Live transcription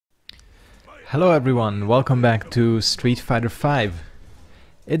Hello everyone, welcome back to Street Fighter V.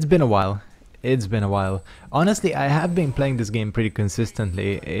 It's been a while. Honestly, I have been playing this game pretty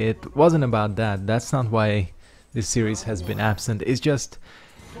consistently. It wasn't about that. That's not why this series has been absent. It's just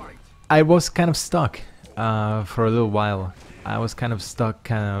I was kind of stuck for a little while. I was kind of stuck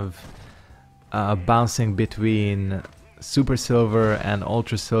bouncing between Super Silver and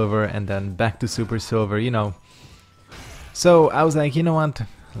Ultra Silver and then back to Super Silver, you know. So I was like, you know what?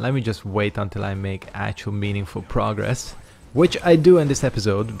 Let me just wait until I make actual meaningful progress, which I do in this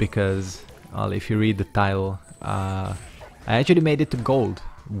episode because, well, if you read the title, I actually made it to gold,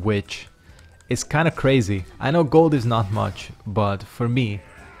 which is kind of crazy. I know gold is not much, but for me,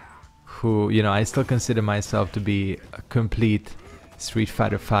 who, you know, I still consider myself to be a complete Street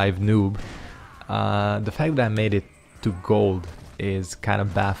Fighter V noob, the fact that I made it to gold is kind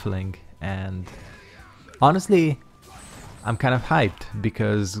of baffling, and honestly, I'm kind of hyped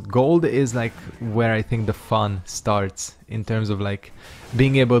because gold is like where I think the fun starts in terms of like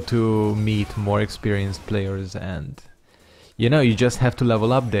being able to meet more experienced players, and you know, you just have to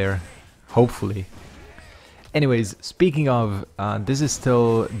level up there, hopefully. Anyways, speaking of, this is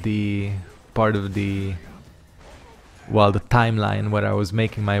still the part of the, well, the timeline where I was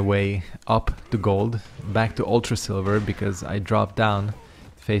making my way up to gold, back to Ultra Silver because I dropped down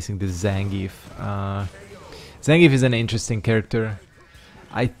facing this Zangief. Zangief is an interesting character.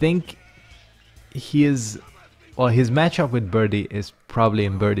 I think he is, well, his matchup with Birdie is probably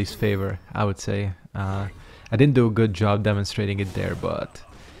in Birdie's favor, I would say. I didn't do a good job demonstrating it there, but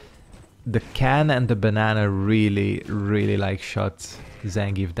the can and the banana really like shut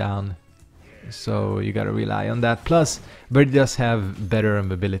Zangief down. So you gotta rely on that. Plus, Birdie does have better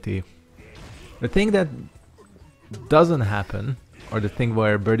mobility. The thing that doesn't happen, or the thing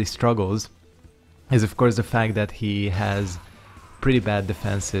where Birdie struggles, is of course the fact that he has pretty bad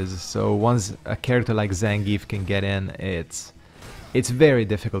defenses. So once a character like Zangief can get in, it's very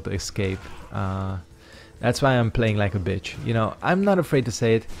difficult to escape. That's why I'm playing like a bitch. You know, I'm not afraid to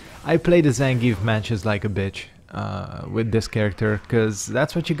say it. I play the Zangief matches like a bitch with this character, because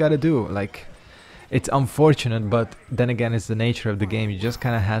that's what you gotta do. Like, it's unfortunate, but then again, it's the nature of the game. You just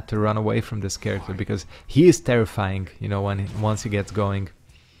kind of have to run away from this character because he is terrifying, you know, once he gets going.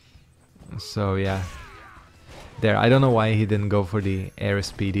 So yeah, there, I don't know why he didn't go for the air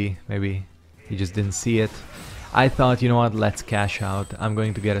speedy. Maybe he just didn't see it. I thought, you know what, let's cash out. I'm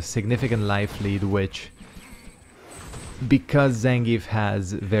going to get a significant life lead, which, because Zangief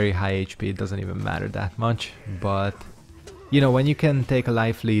has very high HP, it doesn't even matter that much. But you know, when you can take a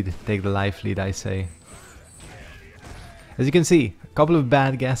life lead, take the life lead, I say. As you can see, a couple of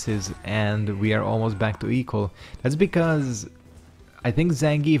bad guesses and we are almost back to equal. That's because I think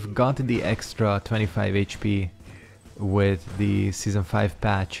Zangief got the extra 25 HP with the Season 5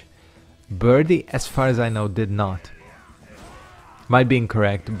 patch. Birdie, as far as I know, did not. Might be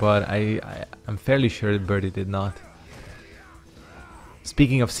incorrect, but I'm fairly sure that Birdie did not.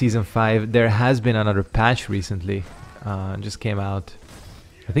 Speaking of Season 5, there has been another patch recently. Just came out,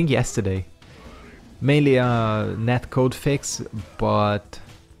 I think yesterday. Mainly a netcode fix, but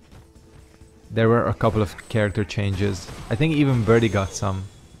there were a couple of character changes. I think even Birdie got some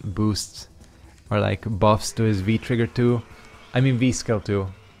boosts or like buffs to his V-Trigger 2. I mean V-Skill 2.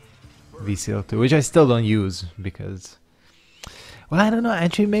 V-Skill 2, which I still don't use because, well, I don't know,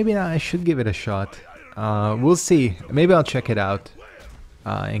 actually maybe I should give it a shot. We'll see. Maybe I'll check it out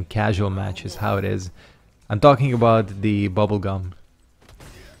in casual matches, how it is. I'm talking about the bubblegum.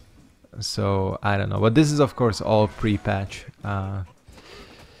 So, I don't know. But this is of course all pre-patch.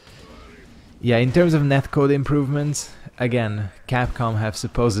 Yeah, in terms of netcode improvements, again, Capcom have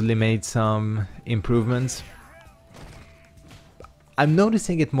supposedly made some improvements. I'm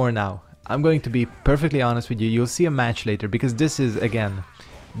noticing it more now. I'm going to be perfectly honest with you. You'll see a match later because this is, again,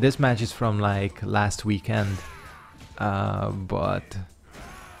 this match is from like last weekend. But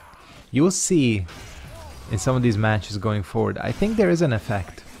you'll see in some of these matches going forward, I think there is an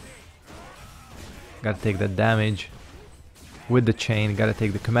effect. Gotta take that damage. With the chain, gotta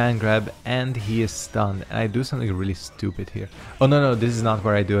take the command grab, and he is stunned. And I do something really stupid here. Oh no, this is not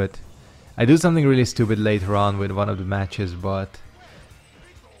where I do it. I do something really stupid later on with one of the matches, but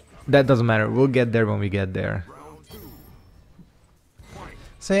that doesn't matter. We'll get there when we get there.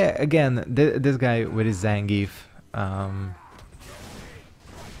 So yeah, again, this guy with his Zangief. I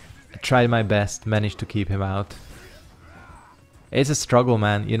tried my best, managed to keep him out. It's a struggle,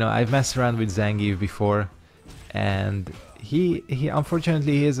 man. You know, I've messed around with Zangief before, and he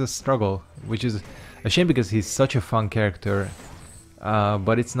unfortunately is a struggle, which is a shame because he's such a fun character,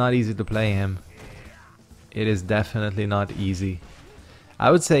 but it's not easy to play him. It is definitely not easy. I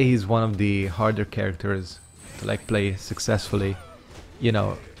would say he's one of the harder characters to like play successfully. You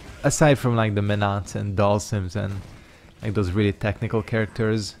know, aside from like the Menats and Dhalsims and like those really technical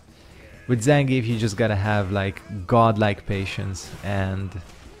characters. With Zangief you just gotta have like godlike patience and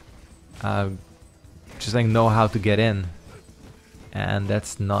just like know how to get in. And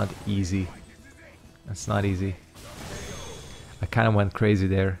that's not easy. That's not easy. I kind of went crazy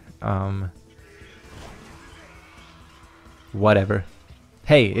there. Whatever.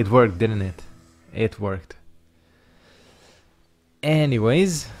 Hey, it worked, didn't it? It worked.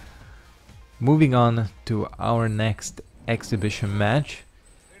 Anyways, moving on to our next exhibition match.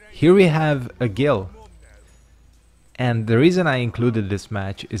 Here we have a Gil. And the reason I included this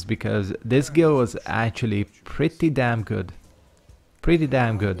match is because this Gil was actually pretty damn good. Pretty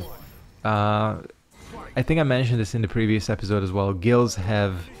damn good. I think I mentioned this in the previous episode as well. Gils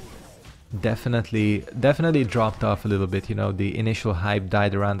have definitely dropped off a little bit, you know. The initial hype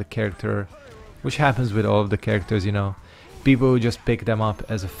died around the character, which happens with all of the characters, you know. People who just pick them up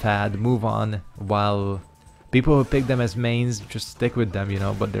as a fad move on, while people who pick them as mains just stick with them, you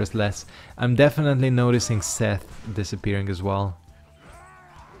know, but there's less. I'm definitely noticing Seth disappearing as well.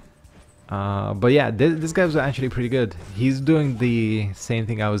 But yeah, this guy was actually pretty good. He's doing the same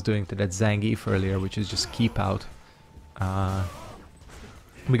thing I was doing to that Zangief earlier, which is just keep out.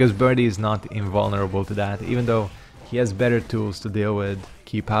 Because Birdie is not invulnerable to that, even though he has better tools to deal with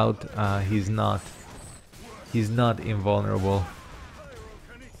keep out. He's not invulnerable.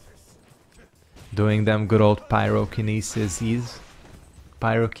 Doing them good old pyrokinesis.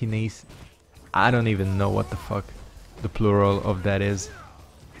 Pyrokinesis. I don't even know what the fuck the plural of that is.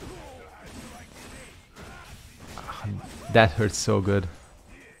 That hurts so good.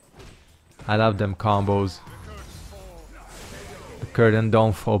 I love them combos. The curtain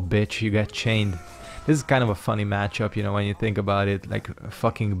don't fall, bitch. You get chained. This is kind of a funny matchup, you know, when you think about it. Like a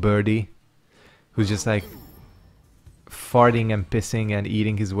fucking Birdie, who's just like farting and pissing and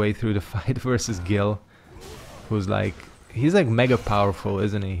eating his way through the fight, versus Gil, who's like, he's like mega powerful,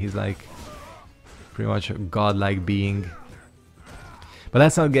 isn't he? He's like pretty much a godlike being. But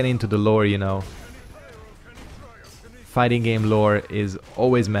let's not get into the lore, you know. Fighting game lore is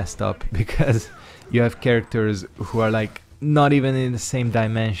always messed up because you have characters who are like not even in the same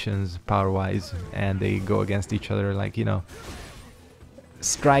dimensions power wise, and they go against each other, like, you know,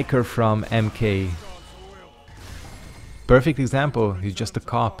 Striker from MK. Perfect example, he's just a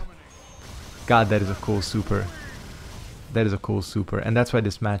cop. God, that is a cool super. That is a cool super, and that's why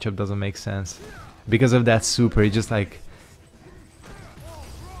this matchup doesn't make sense. Because of that super, he just like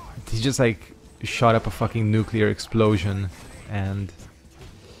shot up a fucking nuclear explosion, and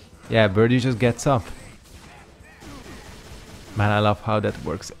yeah, Birdie just gets up. Man, I love how that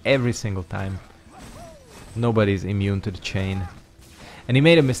works every single time. Nobody's immune to the chain. And he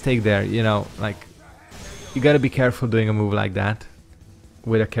made a mistake there, you know, like, you gotta be careful doing a move like that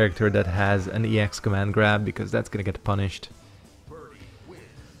with a character that has an EX command grab, because that's gonna get punished.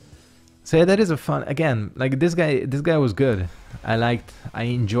 So yeah, that is a fun, again, like this guy was good. I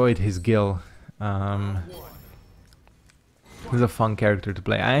enjoyed his Gil. He's a fun character to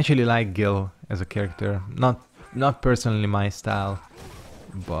play. I actually like Gil as a character. Not personally my style,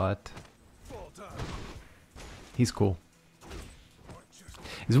 but he's cool.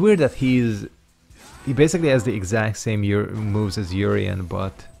 It's weird that he basically has the exact same moves as Urien,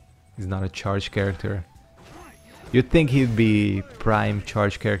 but he's not a charge character. You'd think he'd be prime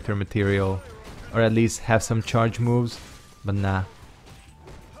charge character material, or at least have some charge moves, but nah.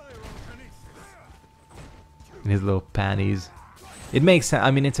 In his little panties. It makes sense.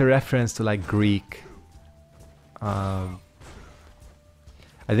 I mean, it's a reference to like Greek. I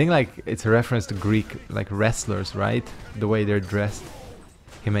think like it's a reference to Greek like wrestlers, right? The way they're dressed.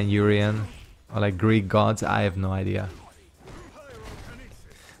 Him and Urien, or like Greek gods. I have no idea.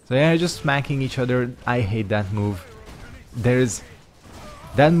 So yeah, just smacking each other. I hate that move. There's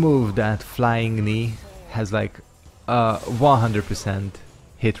that move, that flying knee, has like 100%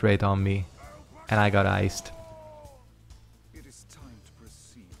 hit rate on me, and I got iced.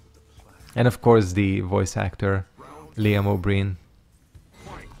 And of course the voice actor, Liam O'Brien.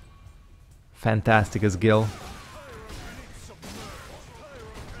 Fantastic as Gil.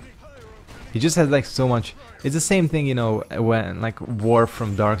 He just has like so much. It's the same thing, you know, when like War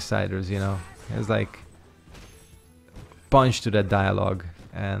from Darksiders, you know. It's like punch to that dialogue,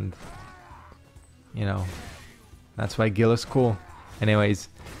 and you know, that's why Gil is cool. Anyways,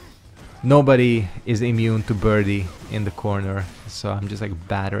 nobody is immune to Birdie in the corner, so I'm just like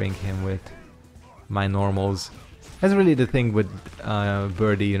battering him with my normals. That's really the thing with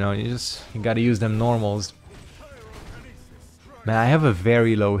Birdie, you know, you gotta use them normals. Man, I have a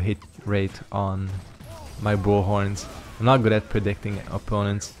very low hit rate on my bullhorns. I'm not good at predicting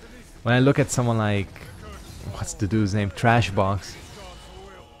opponents. When I look at someone like, what's the dude's name? Trashbox.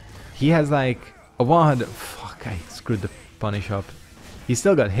 He has like a 100. Fuck, I screwed the punish up. He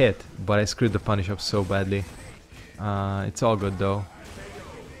still got hit, but I screwed the punish up so badly. It's all good though.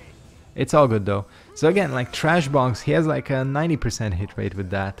 It's all good though. So again, like Trashbox, he has like a 90% hit rate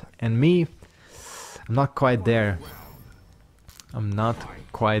with that. And me, I'm not quite there. I'm not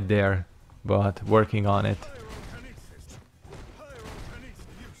quite there, but working on it.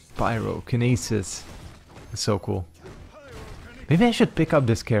 Pyrokinesis. So cool. Maybe I should pick up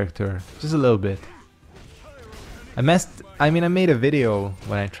this character just a little bit. I made a video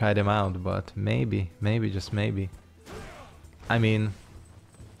when I tried him out, but maybe, just maybe. I mean,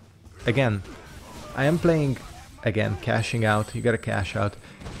 again, I am playing, again, cashing out. You gotta cash out.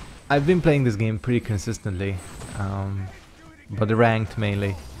 I've been playing this game pretty consistently, but ranked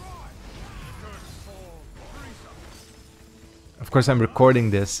mainly. Of course, I'm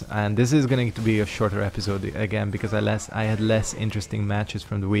recording this, and this is going to be a shorter episode again because I had less interesting matches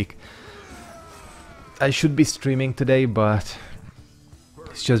from the week. I should be streaming today, but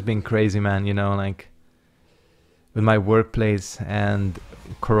it's just been crazy, man. You know, like with my workplace and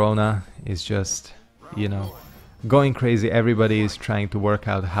Corona is just, you know, going crazy. Everybody is trying to work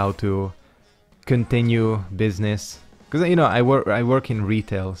out how to continue business because, you know, I work in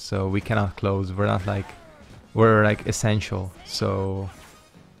retail, so we cannot close. We're like essential, so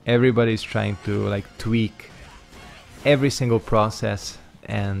everybody's trying to like tweak every single process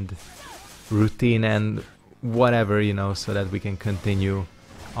and routine and whatever, you know, so that we can continue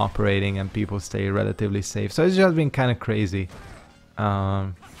operating and people stay relatively safe. So it's just been kind of crazy.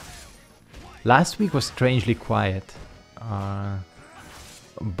 Last week was strangely quiet,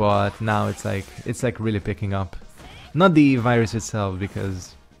 but now it's like really picking up. Not the virus itself,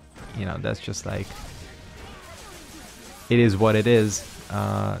 because, you know, that's just like, it is what it is.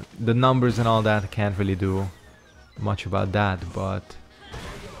 The numbers and all that, can't really do much about that, but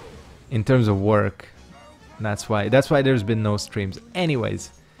in terms of work, that's why there's been no streams.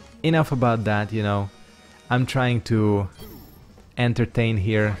 Anyways, enough about that, you know. I'm trying to entertain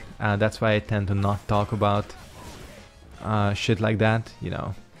here. That's why I tend to not talk about shit like that, you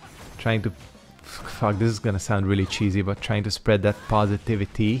know. Trying to, fuck, this is gonna sound really cheesy, but trying to spread that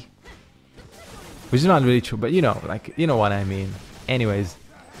positivity. Which is not really true, but you know, like, you know what I mean. Anyways,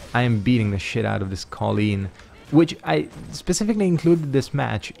 I am beating the shit out of this Colleen, which I specifically included this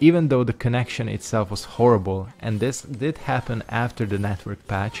match, even though the connection itself was horrible, and this did happen after the network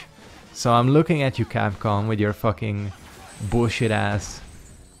patch. So I'm looking at you, Capcom, with your fucking bullshit ass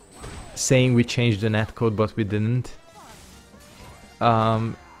saying we changed the netcode, but we didn't.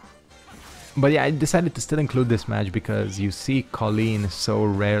 But yeah, I decided to still include this match because you see Colleen so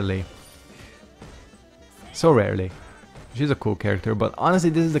rarely. So rarely. She's a cool character, but honestly,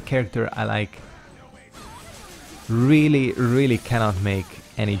 this is a character I like. Really cannot make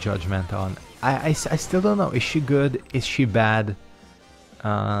any judgment on. I still don't know. Is she good? Is she bad?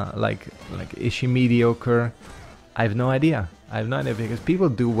 Like is she mediocre? I have no idea. I have no idea, because people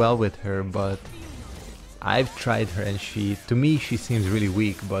do well with her, but I've tried her and to me she seems really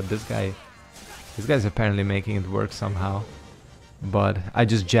weak, but this guy's apparently making it work somehow. But I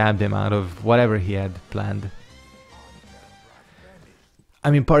just jabbed him out of whatever he had planned. I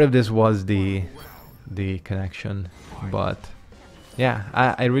mean, part of this was the connection, but yeah,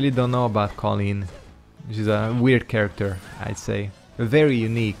 I really don't know about Colleen. She's a weird character, I'd say. A very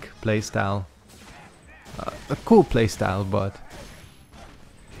unique playstyle. A cool playstyle, but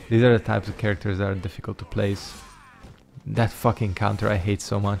these are the types of characters that are difficult to place. That fucking counter I hate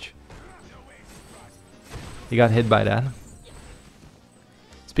so much. He got hit by that.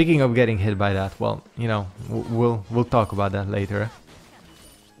 Speaking of getting hit by that, well, you know, we'll talk about that later.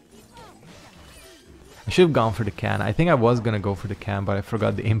 I should have gone for the can. I think I was gonna go for the can, but I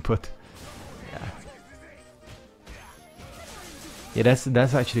forgot the input. Yeah,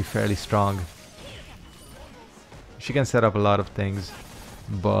 that's actually fairly strong. She can set up a lot of things,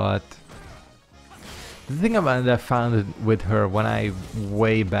 but the thing about that I found with her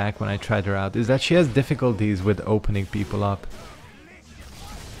way back when I tried her out is that she has difficulties with opening people up.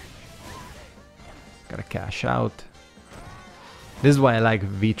 Gotta cash out. This is why I like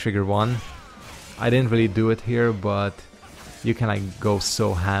V-Trigger 1. I didn't really do it here, but you can like go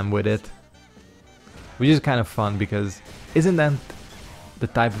so ham with it. Which is kind of fun, because isn't that the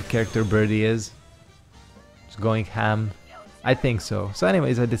type of character Birdie is? Just going ham? I think so. So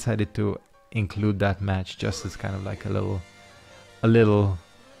anyways, I decided to include that match just as kind of like a little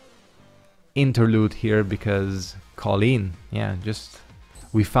interlude here because Colleen, yeah, just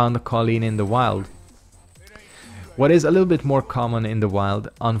we found a Colleen in the wild. What is a little bit more common in the wild,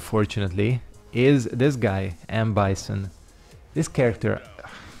 unfortunately, is this guy, M. Bison. This character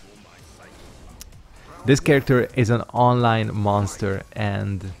is an online monster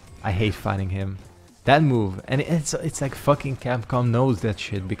and I hate fighting him. That move, and it's like fucking Capcom knows that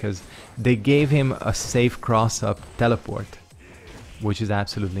shit because they gave him a safe cross-up teleport, which is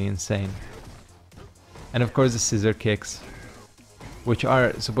absolutely insane. And of course the scissor kicks, which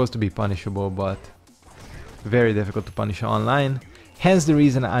are supposed to be punishable but very difficult to punish online. Hence the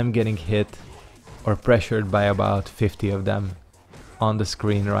reason I'm getting hit or pressured by about 50 of them on the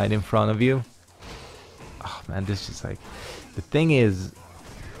screen right in front of you. Oh man, this is like, the thing is,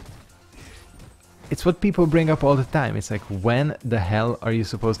 it's what people bring up all the time. It's like, when the hell are you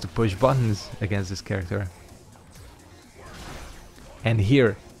supposed to push buttons against this character? And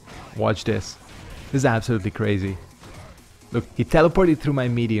here, watch this. This is absolutely crazy. Look, he teleported through my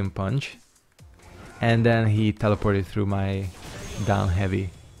medium punch, and then he teleported through my down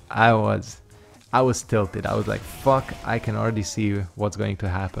heavy. I was tilted. I was like, fuck, I can already see what's going to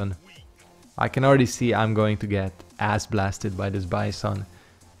happen. I can already see I'm going to get ass blasted by this Bison.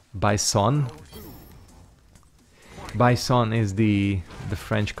 Bison? Bison is the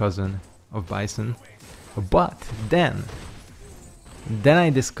French cousin of Bison. But then I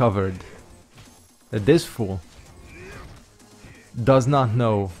discovered that this fool does not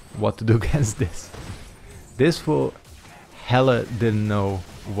know what to do against this. This fool hella didn't know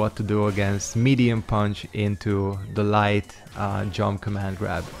what to do against medium punch into the light jump command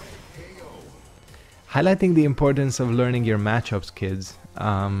grab. Highlighting the importance of learning your matchups, kids.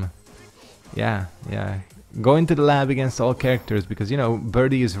 Yeah. Go into the lab against all characters because, you know,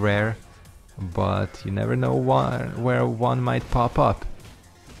 Birdie is rare, but you never know where one might pop up.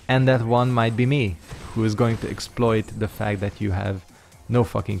 And that one might be me, who is going to exploit the fact that you have no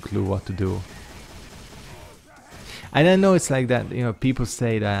fucking clue what to do. And I know it's like that, you know, people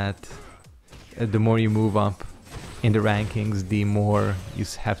say that the more you move up in the rankings, the more you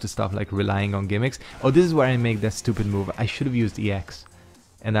have to stop like relying on gimmicks. Oh, this is where I make that stupid move. I should have used EX.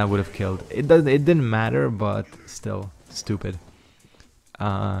 And I would have killed. It didn't matter, but still stupid.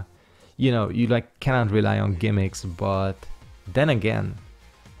 You know, you like cannot rely on gimmicks, but then again,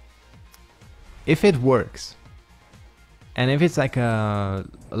 if it works, and if it's like a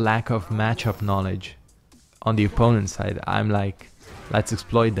lack of matchup knowledge on the opponent's side, I'm like, let's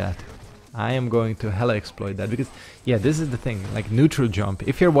exploit that. I am going to hella exploit that because, yeah, this is the thing. Like neutral jump.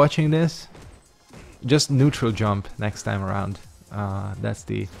 If you're watching this, just neutral jump next time around. That's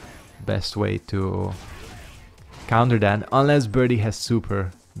the best way to counter that, unless Birdie has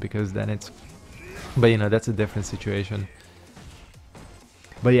super, because then it's, but you know, that's a different situation.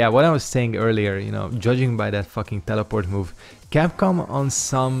 But yeah, what I was saying earlier, you know, judging by that fucking teleport move, Capcom on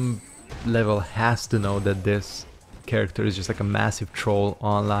some level has to know that this character is just like a massive troll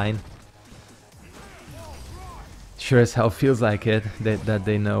online. Sure as hell feels like it, that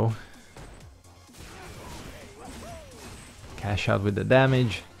they know. Cash out with the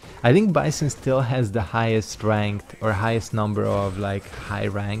damage. I think Bison still has the highest ranked or highest number of like high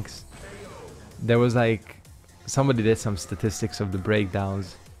ranks. There was like, somebody did some statistics of the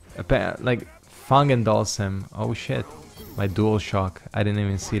breakdowns. Like Fang and Dhalsim. Oh shit, my dual shock. I didn't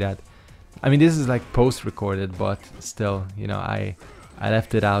even see that. I mean, this is like post recorded, but still, you know, I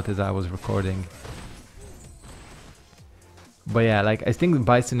left it out as I was recording. But yeah, like I think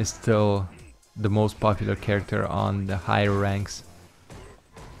Bison is still the most popular character on the higher ranks.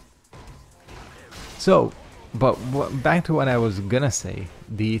 So, but back to what I was gonna say,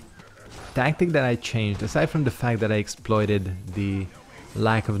 the tactic that I changed, aside from the fact that I exploited the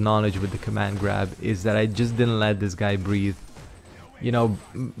lack of knowledge with the command grab, is that I just didn't let this guy breathe. You know,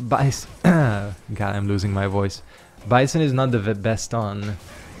 Bison, God, I'm losing my voice. Bison is not the best on,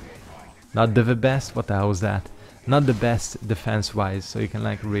 not the best, what the hell was that? Not the best defense-wise, so you can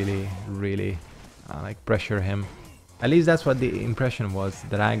like really like pressure him. At least that's what the impression was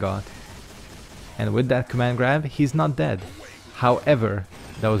that I got. And with that command grab, he's not dead. However,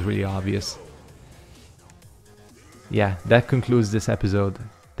 that was really obvious. Yeah, that concludes this episode.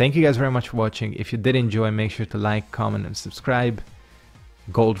 Thank you guys very much for watching. If you did enjoy, make sure to like, comment, and subscribe.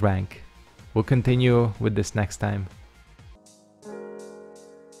 Gold rank. We'll continue with this next time.